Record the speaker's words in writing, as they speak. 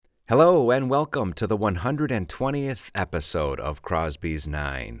Hello and welcome to the 120th episode of Crosby's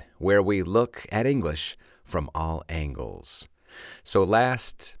Nine, where we look at English from all angles. So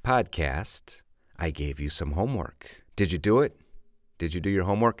last podcast, I gave you some homework. Did you do it? Did you do your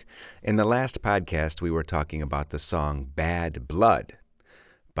homework? In the last podcast, we were talking about the song Bad Blood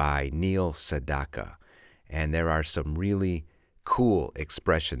by Neil Sedaka, and there are some really cool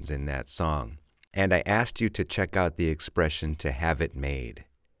expressions in that song. And I asked you to check out the expression to have it made.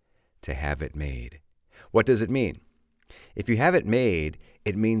 To have it made. What does it mean? If you have it made,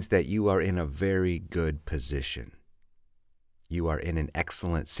 it means that you are in a very good position. You are in an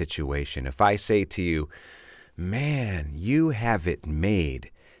excellent situation. If I say to you, man, you have it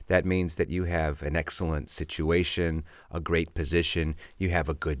made, that means that you have an excellent situation, a great position, you have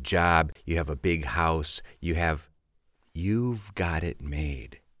a good job, you have a big house, you've got it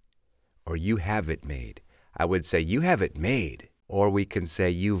made. Or you have it made. I would say you have it made. Or we can say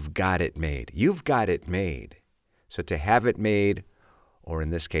you've got it made. You've got it made. So to have it made, or in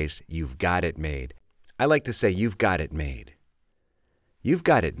this case, you've got it made. I like to say you've got it made. You've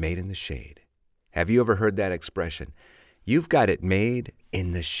got it made in the shade. Have you ever heard that expression? You've got it made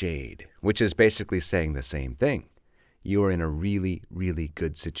in the shade, which is basically saying the same thing. You are in a really, really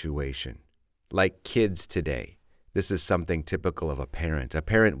good situation. Like kids today. This is something typical of a parent. A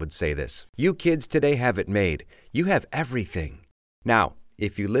parent would say this, you kids today have it made. You have everything. Now,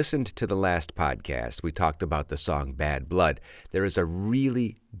 if you listened to the last podcast, we talked about the song Bad Blood. There is a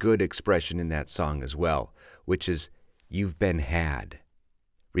really good expression in that song as well, which is, you've been had.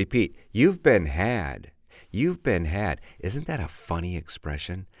 Repeat, you've been had. You've been had. Isn't that a funny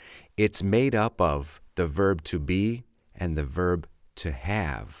expression? It's made up of the verb to be and the verb to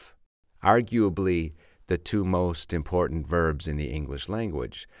have. Arguably, the two most important verbs in the English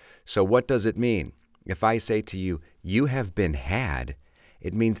language. So what does it mean? If I say to you, you have been had,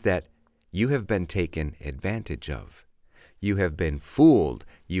 it means that you have been taken advantage of. You have been fooled.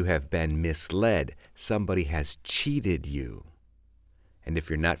 You have been misled. Somebody has cheated you. And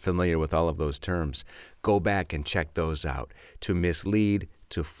if you're not familiar with all of those terms, go back and check those out. To mislead,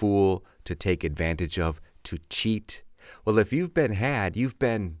 to fool, to take advantage of, to cheat. Well, if you've been had, you've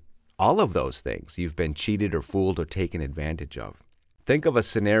been all of those things. You've been cheated or fooled or taken advantage of. Think of a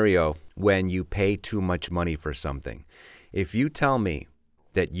scenario when you pay too much money for something. If you tell me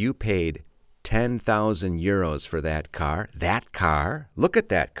that you paid 10,000 euros for that car, look at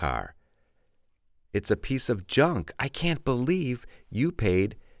that car. It's a piece of junk. I can't believe you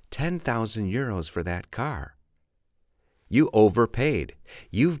paid 10,000 euros for that car. You overpaid.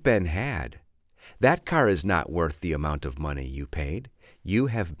 You've been had. That car is not worth the amount of money you paid. You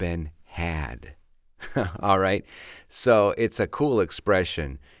have been had. All right? So it's a cool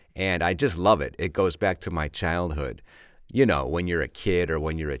expression, and I just love it. It goes back to my childhood. You know, when you're a kid or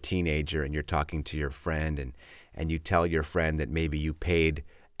when you're a teenager and you're talking to your friend and you tell your friend that maybe you paid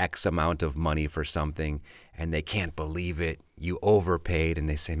X amount of money for something and they can't believe it. You overpaid, and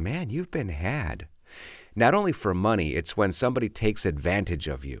they say, man, you've been had. Not only for money, it's when somebody takes advantage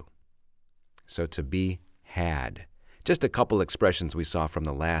of you. So to be had. Just a couple expressions we saw from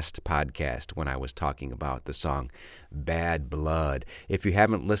the last podcast when I was talking about the song Bad Blood. If you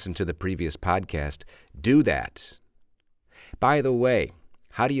haven't listened to the previous podcast, do that. By the way,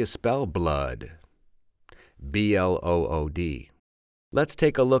 how do you spell blood? B-L-O-O-D. Let's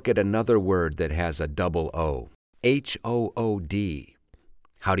take a look at another word that has a double O. H-O-O-D.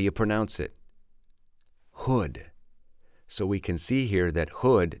 How do you pronounce it? Hood. So we can see here that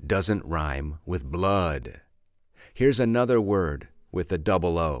hood doesn't rhyme with blood. Here's another word with a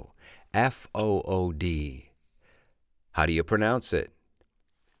double O. F-O-O-D. How do you pronounce it?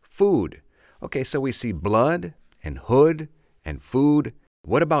 Food. Okay, so we see blood and hood and food.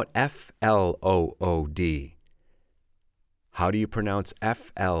 What about F-L-O-O-D? How do you pronounce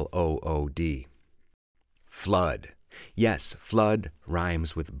F-L-O-O-D? Flood. Yes, flood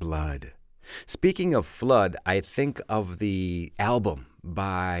rhymes with blood. Speaking of flood, I think of the album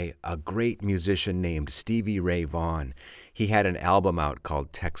by a great musician named Stevie Ray Vaughan. He had an album out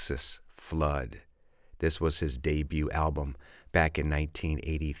called Texas Flood. This was his debut album back in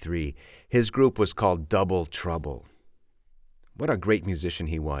 1983. His group was called Double Trouble. What a great musician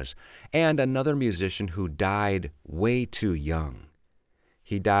he was. And another musician who died way too young.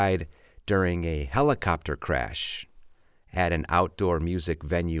 He died during a helicopter crash at an outdoor music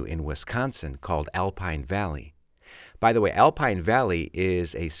venue in Wisconsin called Alpine Valley. By the way, Alpine Valley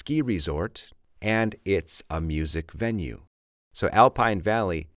is a ski resort and it's a music venue. So Alpine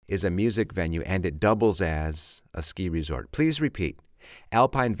Valley is a music venue and it doubles as a ski resort. Please repeat.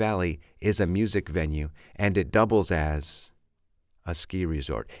 Alpine Valley is a music venue and it doubles as a ski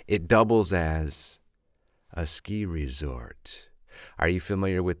resort. It doubles as a ski resort. Are you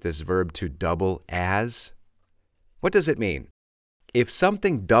familiar with this verb to double as? What does it mean? If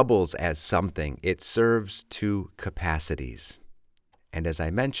something doubles as something, it serves two capacities. And as I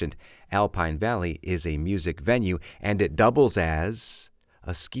mentioned, Alpine Valley is a music venue, and it doubles as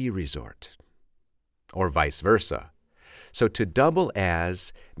a ski resort, or vice versa. So to double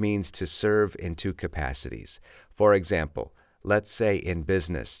as means to serve in two capacities. For example, let's say in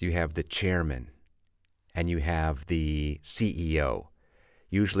business you have the chairman and you have the CEO.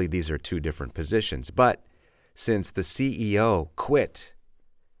 Usually these are two different positions, but since the CEO quit,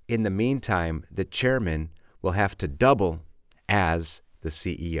 in the meantime, the chairman will have to double as the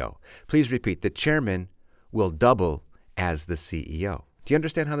CEO. Please repeat, the chairman will double as the CEO. Do you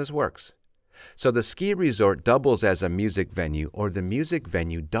understand how this works? So the ski resort doubles as a music venue, or the music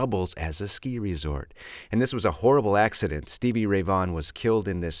venue doubles as a ski resort. And this was a horrible accident. Stevie Ray Vaughan was killed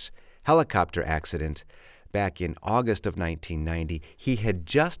in this helicopter accident back in August of 1990. He had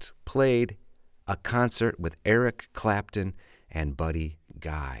just played a concert with Eric Clapton and Buddy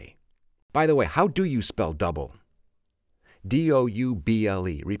Guy. By the way, how do you spell double?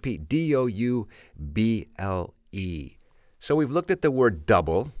 D-O-U-B-L-E. Repeat, D-O-U-B-L-E. So we've looked at the word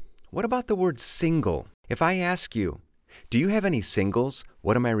double. What about the word single? If I ask you, do you have any singles?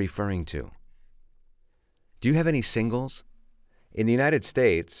 What am I referring to? Do you have any singles? In the United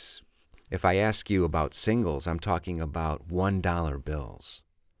States, if I ask you about singles, I'm talking about $1 bills.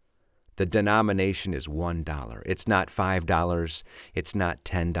 The denomination is $1. It's not $5. It's not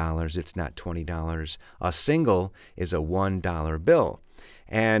 $10. It's not $20. A single is a $1 bill.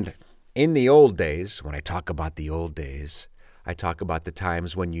 And in the old days, when I talk about the old days, I talk about the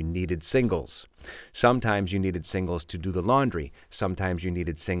times when you needed singles. Sometimes you needed singles to do the laundry. Sometimes you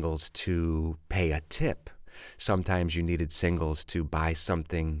needed singles to pay a tip. Sometimes you needed singles to buy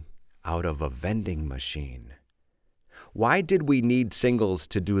something out of a vending machine. Why did we need singles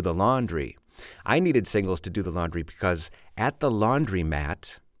to do the laundry? I needed singles to do the laundry because at the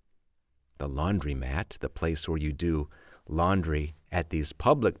laundromat, the place where you do laundry at these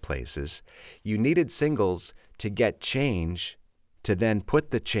public places, you needed singles to get change to then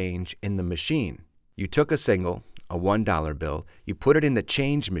put the change in the machine. You took a single, a $1 bill, you put it in the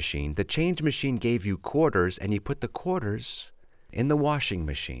change machine. The change machine gave you quarters, and you put the quarters in the washing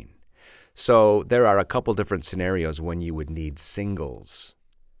machine. So there are a couple different scenarios when you would need singles.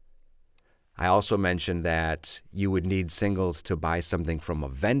 I also mentioned that you would need singles to buy something from a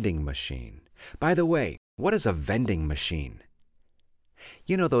vending machine. By the way, what is a vending machine?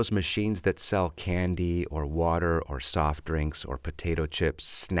 You know those machines that sell candy or water or soft drinks or potato chips,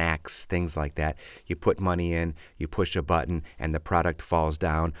 snacks, things like that. You put money in, you push a button, and the product falls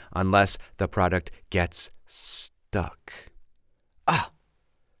down unless the product gets stuck.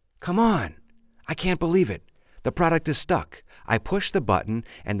 Come on. I can't believe it. The product is stuck. I pushed the button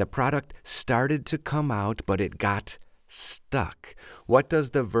and the product started to come out, but it got stuck. What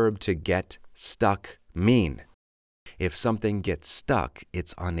does the verb to get stuck mean? If something gets stuck,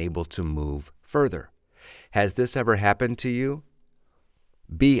 it's unable to move further. Has this ever happened to you?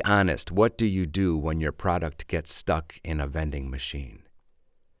 Be honest. What do you do when your product gets stuck in a vending machine?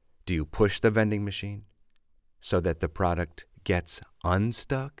 Do you push the vending machine so that the product gets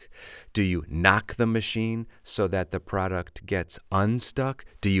unstuck? Do you knock the machine so that the product gets unstuck?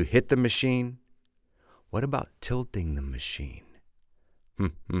 Do you hit the machine? What about tilting the machine?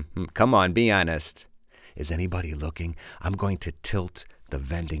 Come on, be honest. Is anybody looking? I'm going to tilt the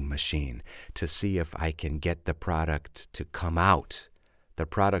vending machine to see if I can get the product to come out. The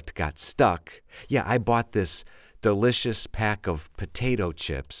product got stuck. Yeah, I bought this delicious pack of potato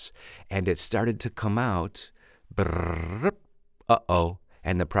chips, and it started to come out.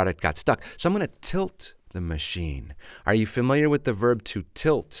 And the product got stuck. So I'm going to tilt the machine. Are you familiar with the verb to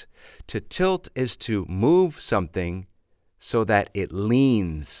tilt? To tilt is to move something so that it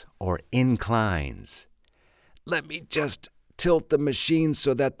leans or inclines. Let me just tilt the machine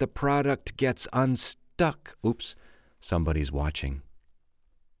so that the product gets unstuck. Oops, somebody's watching.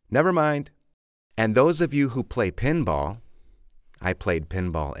 Never mind. And those of you who play pinball, I played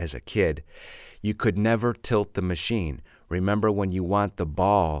pinball as a kid, you could never tilt the machine. Remember when you want the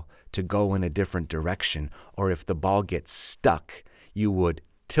ball to go in a different direction, or if the ball gets stuck, you would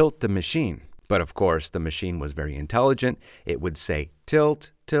tilt the machine. But of course, the machine was very intelligent. It would say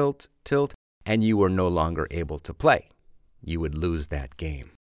tilt, tilt, tilt, and you were no longer able to play. You would lose that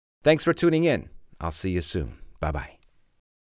game. Thanks for tuning in. I'll see you soon. Bye-bye.